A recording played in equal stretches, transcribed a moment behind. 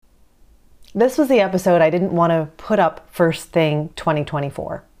This was the episode I didn't want to put up first thing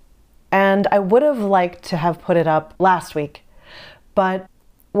 2024. And I would have liked to have put it up last week. But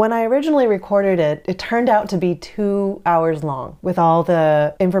when I originally recorded it, it turned out to be 2 hours long with all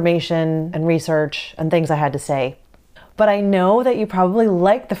the information and research and things I had to say. But I know that you probably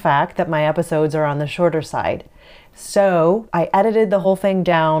like the fact that my episodes are on the shorter side. So I edited the whole thing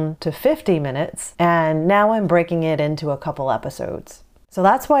down to 50 minutes, and now I'm breaking it into a couple episodes. So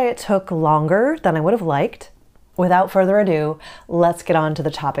that's why it took longer than I would have liked. Without further ado, let's get on to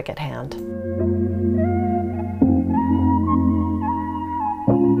the topic at hand.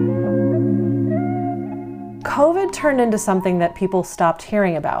 COVID turned into something that people stopped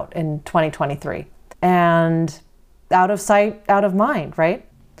hearing about in 2023. And out of sight, out of mind, right?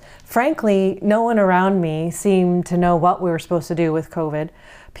 Frankly, no one around me seemed to know what we were supposed to do with COVID.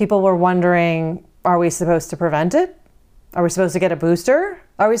 People were wondering, are we supposed to prevent it? Are we supposed to get a booster?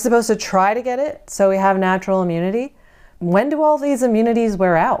 Are we supposed to try to get it so we have natural immunity? When do all these immunities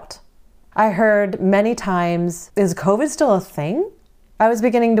wear out? I heard many times, is COVID still a thing? I was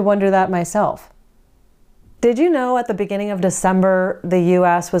beginning to wonder that myself. Did you know at the beginning of December, the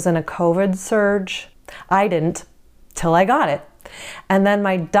US was in a COVID surge? I didn't, till I got it. And then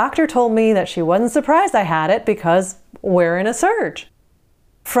my doctor told me that she wasn't surprised I had it because we're in a surge.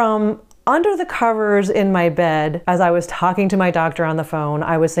 From under the covers in my bed, as I was talking to my doctor on the phone,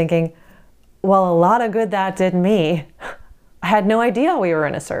 I was thinking, well, a lot of good that did me. I had no idea we were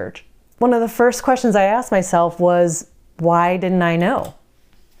in a surge. One of the first questions I asked myself was, why didn't I know?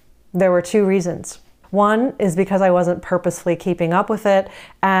 There were two reasons. One is because I wasn't purposefully keeping up with it,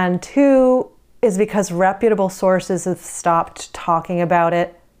 and two is because reputable sources have stopped talking about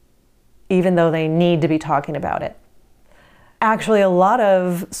it, even though they need to be talking about it. Actually, a lot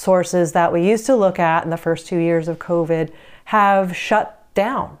of sources that we used to look at in the first 2 years of COVID have shut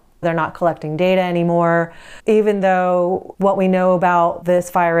down. They're not collecting data anymore, even though what we know about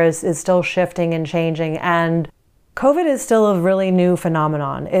this virus is still shifting and changing. And COVID is still a really new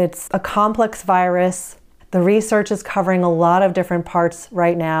phenomenon. It's a complex virus. The research is covering a lot of different parts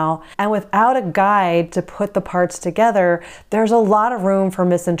right now. And without a guide to put the parts together, there's a lot of room for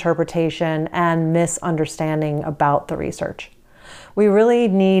misinterpretation and misunderstanding about the research. We really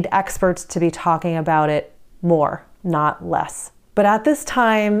need experts to be talking about it more, not less. But at this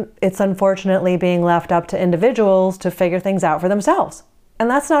time, it's unfortunately being left up to individuals to figure things out for themselves. And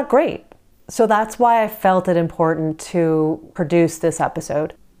that's not great. So that's why I felt it important to produce this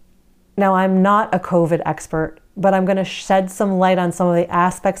episode. Now, I'm not a COVID expert, but I'm going to shed some light on some of the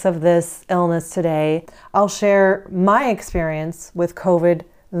aspects of this illness today. I'll share my experience with COVID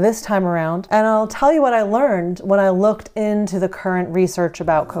this time around, and I'll tell you what I learned when I looked into the current research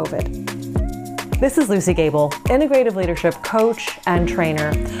about COVID. This is Lucy Gable, Integrative Leadership Coach and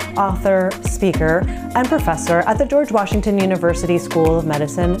Trainer, author, speaker, and professor at the George Washington University School of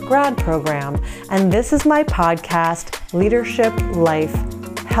Medicine grad program. And this is my podcast, Leadership, Life,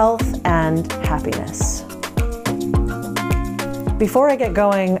 Health, and Happiness. Before I get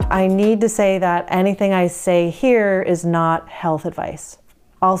going, I need to say that anything I say here is not health advice.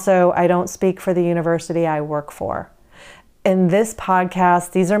 Also, I don't speak for the university I work for. In this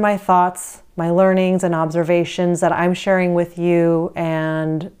podcast, these are my thoughts, my learnings and observations that I'm sharing with you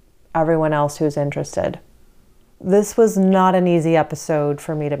and everyone else who's interested. This was not an easy episode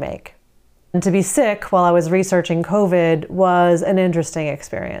for me to make. And to be sick while I was researching COVID was an interesting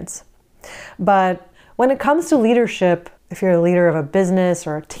experience. But when it comes to leadership, if you're a leader of a business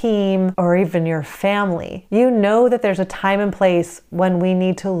or a team or even your family, you know that there's a time and place when we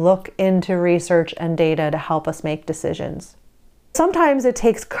need to look into research and data to help us make decisions. Sometimes it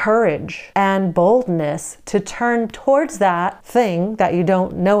takes courage and boldness to turn towards that thing that you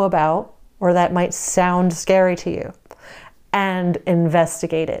don't know about or that might sound scary to you and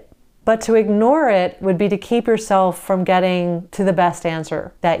investigate it. But to ignore it would be to keep yourself from getting to the best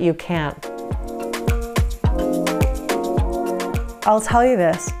answer that you can. I'll tell you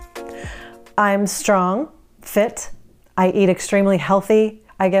this, I'm strong, fit, I eat extremely healthy,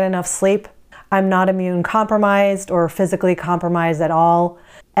 I get enough sleep, I'm not immune compromised or physically compromised at all.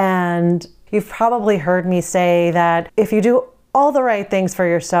 And you've probably heard me say that if you do all the right things for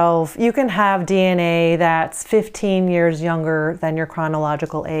yourself, you can have DNA that's 15 years younger than your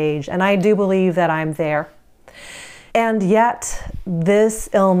chronological age. And I do believe that I'm there. And yet, this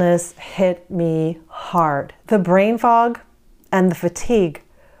illness hit me hard. The brain fog and the fatigue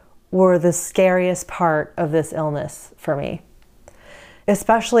were the scariest part of this illness for me,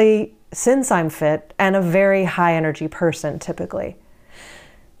 especially since I'm fit and a very high energy person typically.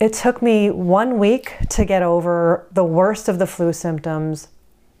 It took me 1 week to get over the worst of the flu symptoms.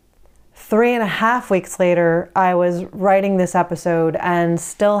 3.5 weeks later, I was writing this episode and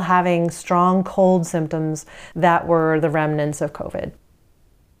still having strong cold symptoms that were the remnants of COVID.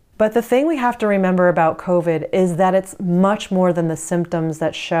 But the thing we have to remember about COVID is that it's much more than the symptoms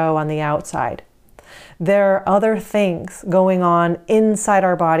that show on the outside. There are other things going on inside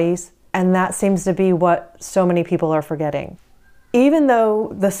our bodies, and that seems to be what so many people are forgetting. Even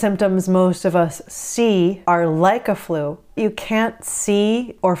though the symptoms most of us see are like a flu, you can't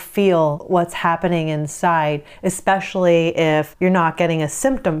see or feel what's happening inside, especially if you're not getting a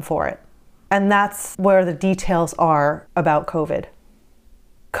symptom for it. And that's where the details are about COVID.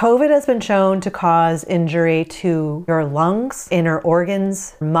 COVID has been shown to cause injury to your lungs, inner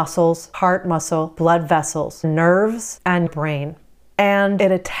organs, muscles, heart muscle, blood vessels, nerves, and brain. And it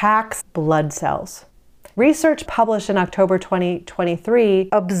attacks blood cells. Research published in October 2023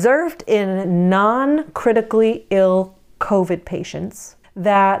 observed in non-critically ill COVID patients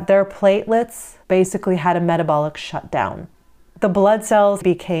that their platelets basically had a metabolic shutdown. The blood cells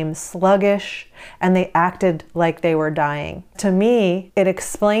became sluggish and they acted like they were dying. To me, it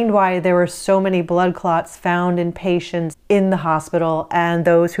explained why there were so many blood clots found in patients in the hospital and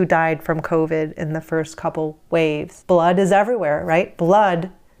those who died from COVID in the first couple waves. Blood is everywhere, right?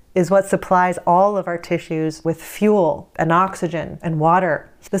 Blood is what supplies all of our tissues with fuel and oxygen and water.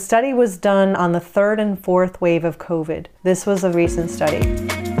 The study was done on the third and fourth wave of COVID. This was a recent study.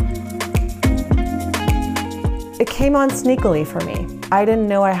 It came on sneakily for me. I didn't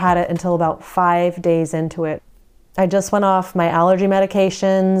know I had it until about 5 days into it. I just went off my allergy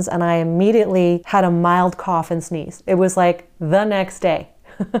medications and I immediately had a mild cough and sneeze. It was like the next day.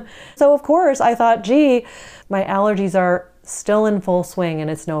 So of course I thought, gee, my allergies are still in full swing and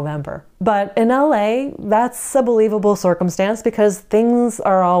it's November. But in LA, that's a believable circumstance because things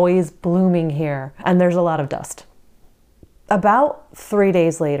are always blooming here and there's a lot of dust. About 3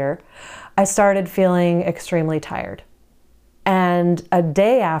 days later, I started feeling extremely tired. And a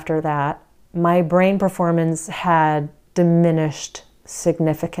day after that, my brain performance had diminished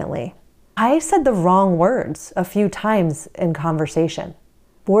significantly. I said the wrong words a few times in conversation.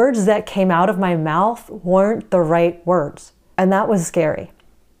 Words that came out of my mouth weren't the right words, and that was scary.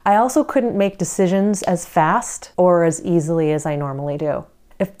 I also couldn't make decisions as fast or as easily as I normally do.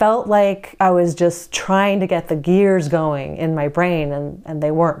 It felt like I was just trying to get the gears going in my brain, and they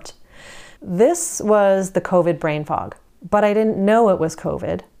weren't. This was the COVID brain fog, but I didn't know it was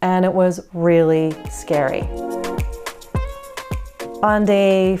COVID, and it was really scary. On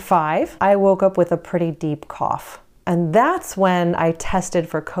day 5, I woke up with a pretty deep cough. And that's when I tested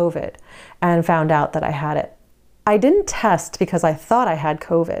for COVID and found out that I had it. I didn't test because I thought I had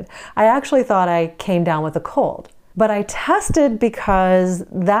COVID. I actually thought I came down with a cold. But I tested because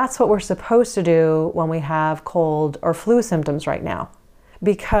that's what we're supposed to do when we have cold or flu symptoms right now.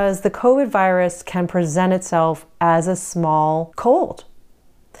 Because the COVID virus can present itself as a small cold.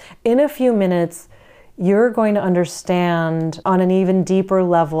 In a few minutes, you're going to understand on an even deeper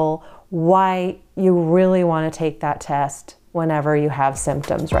level why you really want to take that test whenever you have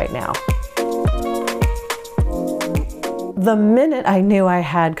symptoms right now. The minute I knew I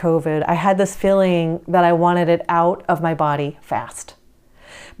had COVID, I had this feeling that I wanted it out of my body fast.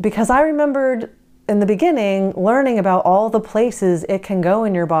 Because I remembered in the beginning learning about all the places it can go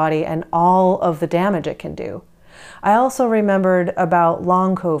in your body and all of the damage it can do. I also remembered about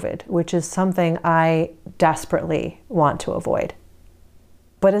long COVID, which is something I desperately want to avoid.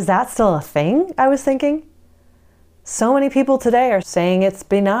 But is that still a thing? I was thinking. So many people today are saying it's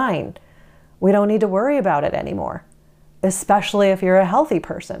benign. We don't need to worry about it anymore, especially if you're a healthy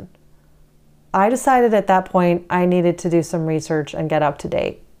person. I decided at that point I needed to do some research and get up to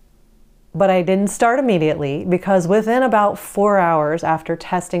date. But I didn't start immediately because within about 4 hours after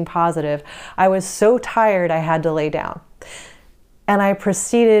testing positive, I was so tired I had to lay down. And I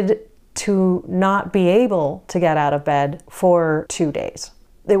proceeded to not be able to get out of bed for 2 days.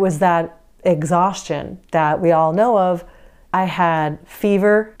 It was that exhaustion that we all know of. I had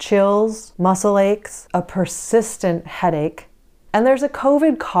fever, chills, muscle aches, a persistent headache, and there's a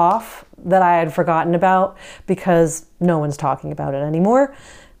COVID cough that I had forgotten about because no one's talking about it anymore.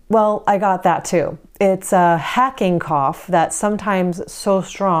 Well, I got that too. It's a hacking cough that's sometimes so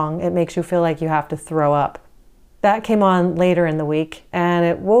strong it makes you feel like you have to throw up. That came on later in the week and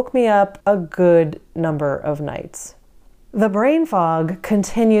it woke me up a good number of nights. The brain fog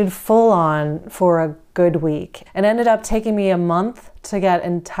continued full on for a good week and ended up taking me a month to get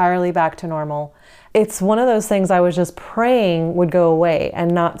entirely back to normal. It's one of those things I was just praying would go away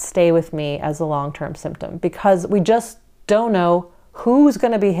and not stay with me as a long-term symptom because we just don't know who's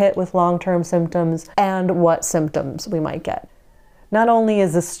going to be hit with long-term symptoms and what symptoms we might get. Not only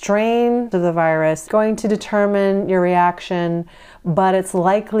is the strain of the virus going to determine your reaction, but it's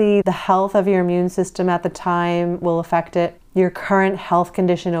likely the health of your immune system at the time will affect it. Your current health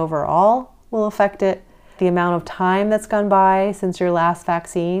condition overall will affect it. The amount of time that's gone by since your last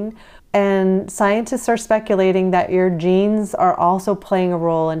vaccine. And scientists are speculating that your genes are also playing a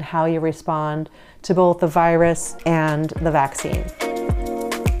role in how you respond to both the virus and the vaccine.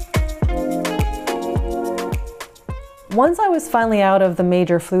 Once I was finally out of the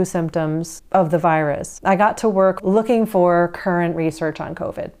major flu symptoms of the virus, I got to work looking for current research on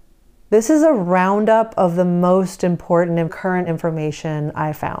COVID. This is a roundup of the most important and current information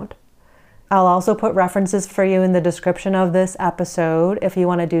I found. I'll also put references for you in the description of this episode if you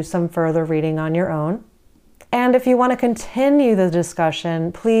want to do some further reading on your own. And if you want to continue the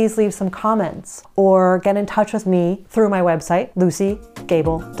discussion, please leave some comments or get in touch with me through my website,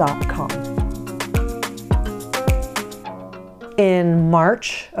 lucygable.com. In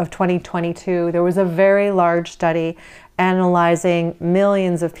March of 2022, there was a very large study analyzing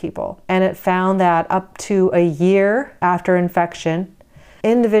millions of people, and it found that up to a year after infection,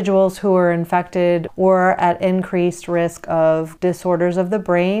 individuals who were infected were at increased risk of disorders of the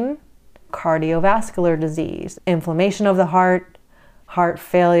brain, cardiovascular disease, inflammation of the heart, heart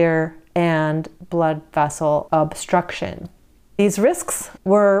failure, and blood vessel obstruction. These risks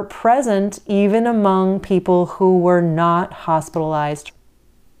were present even among people who were not hospitalized.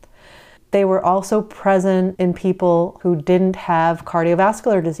 They were also present in people who didn't have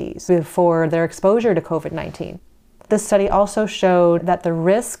cardiovascular disease before their exposure to COVID-19. This study also showed that the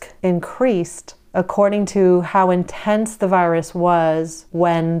risk increased according to how intense the virus was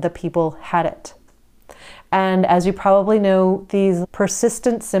when the people had it. And as you probably know, these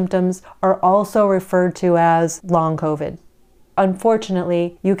persistent symptoms are also referred to as long COVID.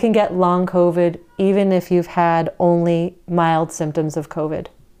 Unfortunately, you can get long COVID even if you've had only mild symptoms of COVID.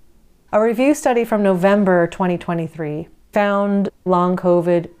 A review study from November 2023 found long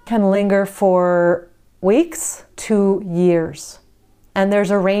COVID can linger for weeks to years. And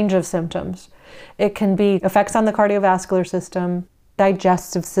there's a range of symptoms. It can be effects on the cardiovascular system,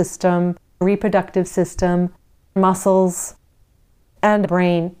 digestive system, reproductive system, muscles, and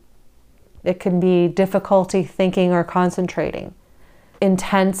brain. It can be difficulty thinking or concentrating,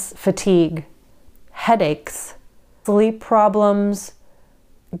 intense fatigue, headaches, sleep problems,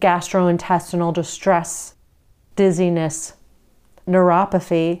 gastrointestinal distress, dizziness,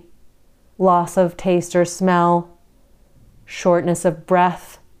 neuropathy, loss of taste or smell, shortness of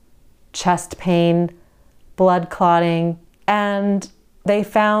breath, chest pain, blood clotting, and they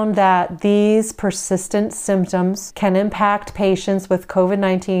found that these persistent symptoms can impact patients with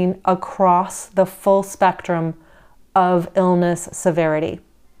COVID-19 across the full spectrum of illness severity.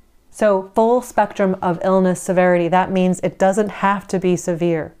 So full spectrum of illness severity, that means it doesn't have to be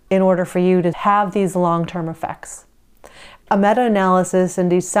severe in order for you to have these long-term effects. A meta-analysis in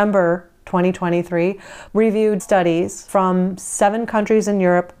December 2023 reviewed studies from 7 countries in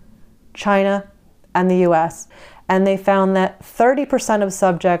Europe, China, and the US, and they found that 30% of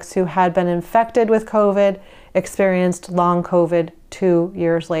subjects who had been infected with COVID experienced long COVID 2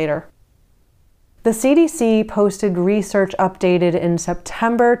 years later. The CDC posted research updated in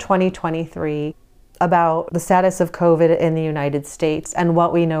September 2023 about the status of COVID in the United States and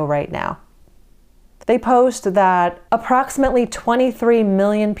what we know right now. They post that approximately 23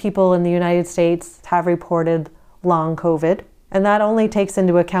 million people in the United States have reported long COVID. And that only takes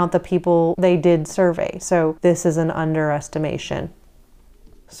into account the people they did survey. So this is an underestimation.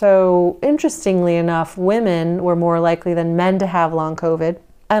 So interestingly enough, women were more likely than men to have long COVID.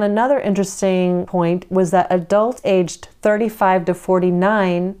 And another interesting point was that adults aged 35 to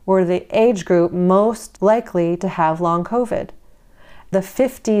 49 were the age group most likely to have long COVID. The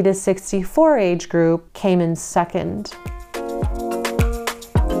 50 to 64 age group came in second.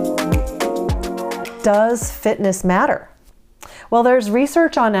 Does fitness matter? Well, there's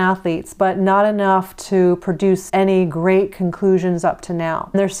research on athletes, but not enough to produce any great conclusions up to now.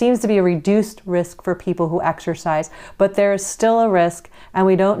 There seems to be a reduced risk for people who exercise, but there is still a risk, and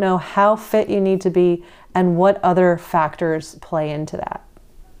we don't know how fit you need to be and what other factors play into that.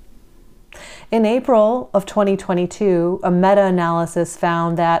 In April of 2022, a meta-analysis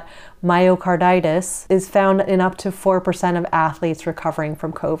found that myocarditis is found in up to 4% of athletes recovering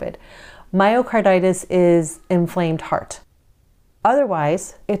from COVID. Myocarditis is inflamed heart.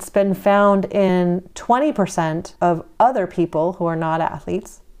 Otherwise, it's been found in 20% of other people who are not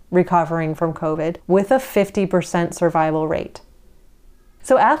athletes recovering from COVID with a 50% survival rate.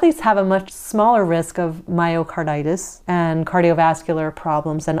 So athletes have a much smaller risk of myocarditis and cardiovascular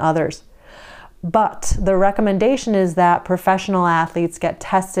problems than others. But the recommendation is that professional athletes get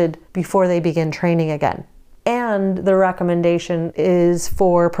tested before they begin training again. And the recommendation is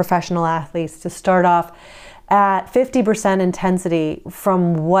for professional athletes to start off at 50% intensity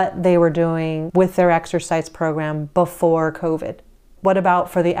from what they were doing with their exercise program before COVID. What about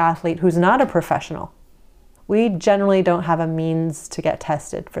for the athlete who's not a professional? We generally don't have a means to get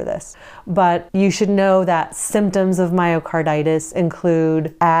tested for this, but you should know that symptoms of myocarditis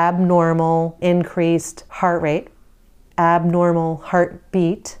include abnormal increased heart rate, abnormal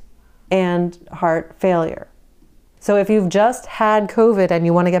heartbeat, and heart failure. So if you've just had COVID and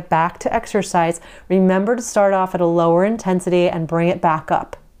you want to get back to exercise, remember to start off at a lower intensity and bring it back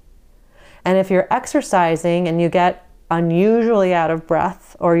up. And if you're exercising and you get unusually out of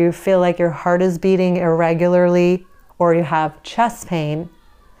breath, or you feel like your heart is beating irregularly, or you have chest pain,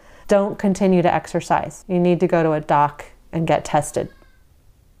 don't continue to exercise. You need to go to a doc and get tested.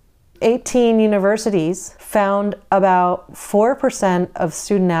 18 universities found about 4% of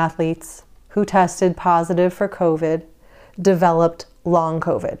student athletes who tested positive for COVID developed long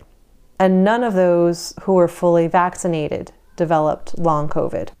COVID. And none of those who were fully vaccinated developed long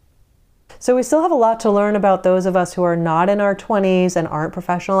COVID. So we still have a lot to learn about those of us who are not in our 20s and aren't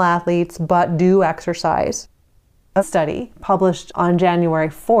professional athletes, but do exercise. A study published on January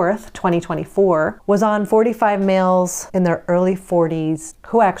 4th, 2024, was on 45 males in their early 40s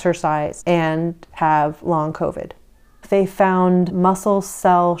who exercise and have long COVID. They found muscle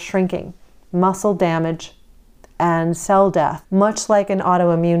cell shrinking, muscle damage, and cell death, much like an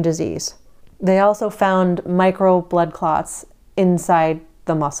autoimmune disease. They also found micro blood clots inside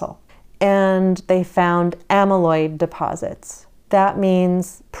the muscle. And they found amyloid deposits. That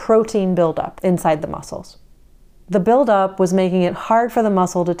means protein buildup inside the muscles. The buildup was making it hard for the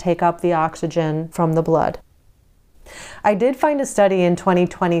muscle to take up the oxygen from the blood. I did find a study in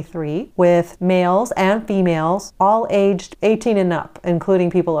 2023 with males and females, all aged 18 and up,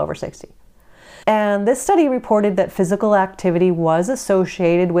 including people over 60. And this study reported that physical activity was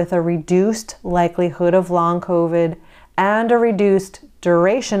associated with a reduced likelihood of long COVID and a reduced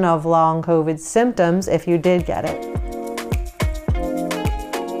duration of long COVID symptoms if you did get it.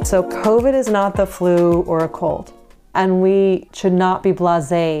 So COVID is not the flu or a cold, and we should not be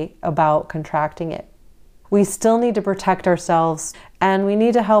blasé about contracting it. We still need to protect ourselves, and we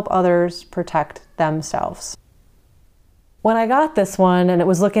need to help others protect themselves. When I got this one, and it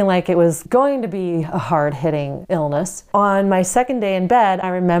was looking like it was going to be a hard-hitting illness, on my second day in bed, I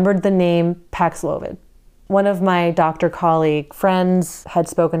remembered the name Paxlovid. One of my doctor colleague friends had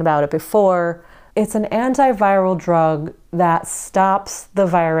spoken about it before. It's an antiviral drug that stops the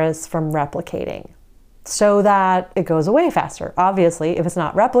virus from replicating so that it goes away faster. Obviously, if it's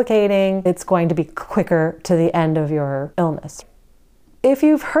not replicating, it's going to be quicker to the end of your illness. If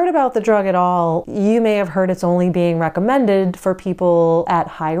you've heard about the drug at all, you may have heard it's only being recommended for people at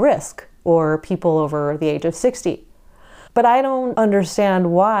high risk or people over the age of 60. But I don't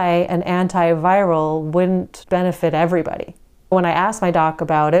understand why an antiviral wouldn't benefit everybody. When I asked my doc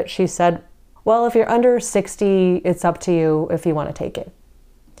about it, she said, well, if you're under 60, it's up to you if you want to take it.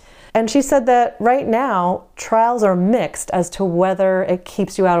 And she said that right now, trials are mixed as to whether it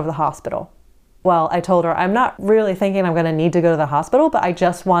keeps you out of the hospital. Well, I told her, I'm not really thinking I'm going to need to go to the hospital, but I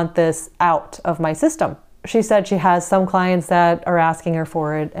just want this out of my system. She said she has some clients that are asking her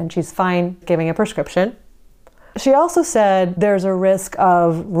for it, and she's fine giving a prescription. She also said there's a risk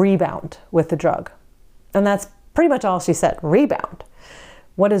of rebound with the drug. And that's pretty much all she said, rebound.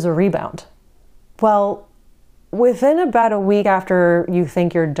 What is a rebound? Well, within about a week after you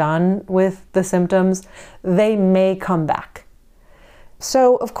think you're done with the symptoms, they may come back.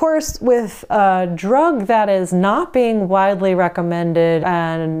 So, of course, with a drug that is not being widely recommended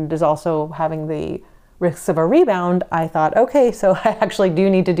and is also having the risks of a rebound, I thought, okay, so I actually do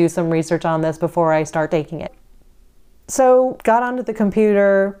need to do some research on this before I start taking it. So got onto the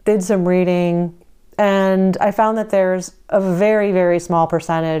computer, did some reading, and I found that there's a very, very small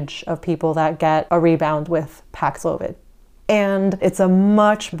percentage of people that get a rebound with Paxlovid. And it's a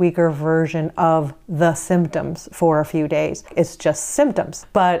much weaker version of the symptoms for a few days. It's just symptoms,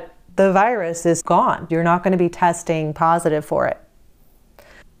 but the virus is gone. You're not going to be testing positive for it.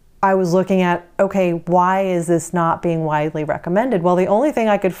 I was looking at, okay, why is this not being widely recommended? Well, the only thing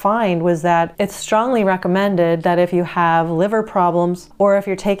I could find was that it's strongly recommended that if you have liver problems or if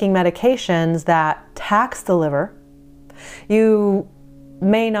you're taking medications that tax the liver, you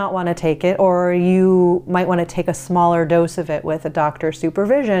may not want to take it, or you might want to take a smaller dose of it with a doctor's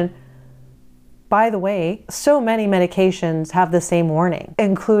supervision. By the way, so many medications have the same warning,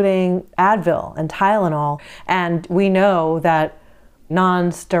 including Advil and Tylenol, and we know that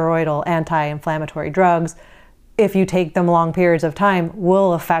non-steroidal anti-inflammatory drugs, if you take them long periods of time,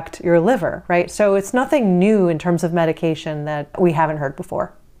 will affect your liver, right? So it's nothing new in terms of medication that we haven't heard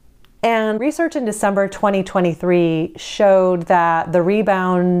before. And research in December 2023 showed that the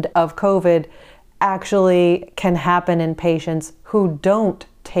rebound of COVID actually can happen in patients who don't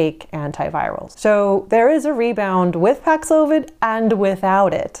take antivirals. So there is a rebound with Paxlovid and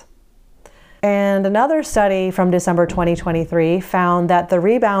without it. And another study from December 2023 found that the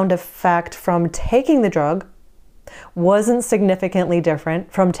rebound effect from taking the drug wasn't significantly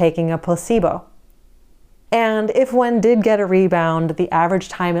different from taking a placebo. And if one did get a rebound, the average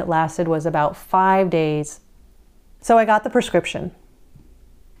time it lasted was about 5 days. So I got the prescription.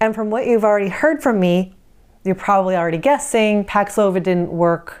 And from what you've already heard from me, you're probably already guessing Paxlovid didn't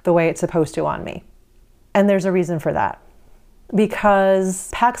work the way it's supposed to on me. And there's a reason for that.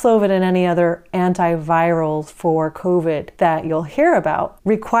 Because Paxlovid and any other antivirals for COVID that you'll hear about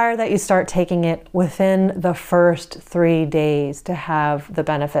require that you start taking it within the first 3 days to have the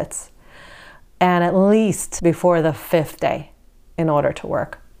benefits, and at least before the 5th day in order to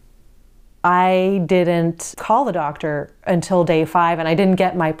work. I didn't call the doctor until day 5, and I didn't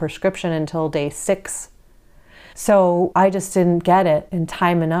get my prescription until day 6. So I just didn't get it in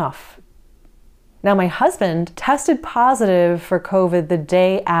time enough. Now, my husband tested positive for COVID the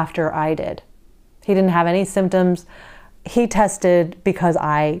day after I did. He didn't have any symptoms. He tested because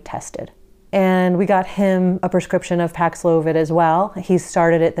I tested. And we got him a prescription of Paxlovid as well. He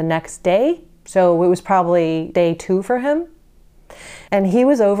started it the next day, so it was probably day 2 for him. And he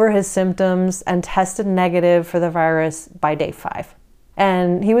was over his symptoms and tested negative for the virus by day 5.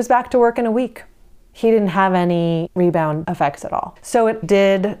 And he was back to work in a week. He didn't have any rebound effects at all. So it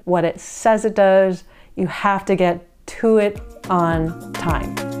did what it says it does. You have to get to it on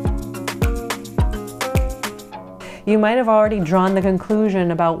time. You might have already drawn the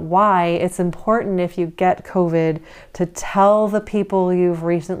conclusion about why it's important, if you get COVID, to tell the people you've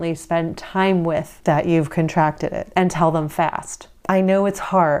recently spent time with that you've contracted it, and tell them fast. I know it's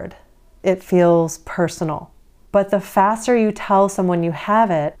hard. It feels personal. But the faster you tell someone you have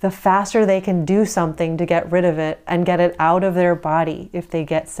it, the faster they can do something to get rid of it and get it out of their body if they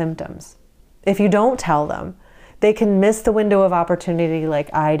get symptoms. If you don't tell them, they can miss the window of opportunity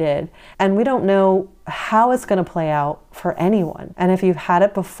like I did. And we don't know how it's going to play out for anyone. And if you've had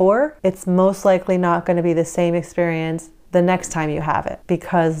it before, it's most likely not going to be the same experience the next time you have it,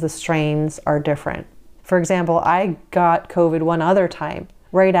 because the strains are different. For example, I got COVID one other time,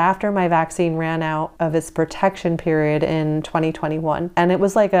 right after my vaccine ran out of its protection period in 2021. And it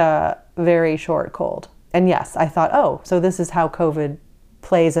was like a very short cold. And yes, I thought, oh, so this is how COVID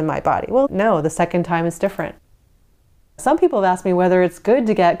plays in my body. Well, no, the second time is different. Some people have asked me whether it's good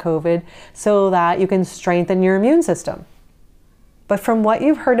to get COVID so that you can strengthen your immune system. But from what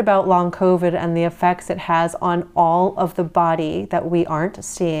you've heard about long COVID and the effects it has on all of the body that we aren't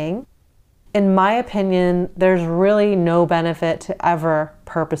seeing, in my opinion, there's really no benefit to ever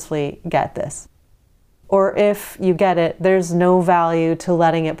purposely get this. Or if you get it, there's no value to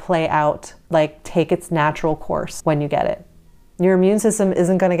letting it play out, like take its natural course when you get it. Your immune system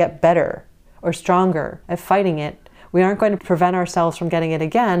isn't going to get better or stronger at fighting it. We aren't going to prevent ourselves from getting it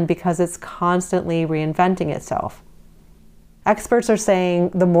again because it's constantly reinventing itself. Experts are saying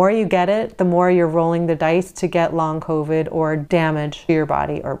the more you get it, the more you're rolling the dice to get long COVID or damage to your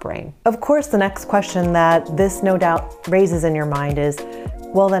body or brain. Of course, the next question that this no doubt raises in your mind is,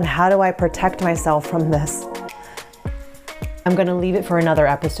 well, then how do I protect myself from this? I'm going to leave it for another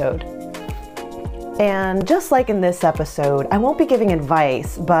episode. And just like in this episode, I won't be giving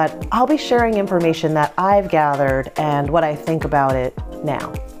advice, but I'll be sharing information that I've gathered and what I think about it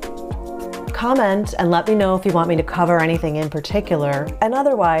now. Comment and let me know if you want me to cover anything in particular. And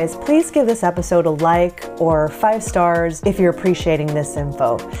otherwise, please give this episode a like or 5 stars if you're appreciating this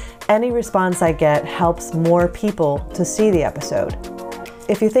info. Any response I get helps more people to see the episode.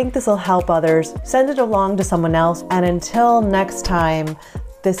 If you think this will help others, send it along to someone else. And until next time,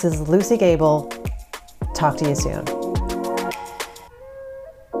 this is Lucy Gable. Talk to you soon.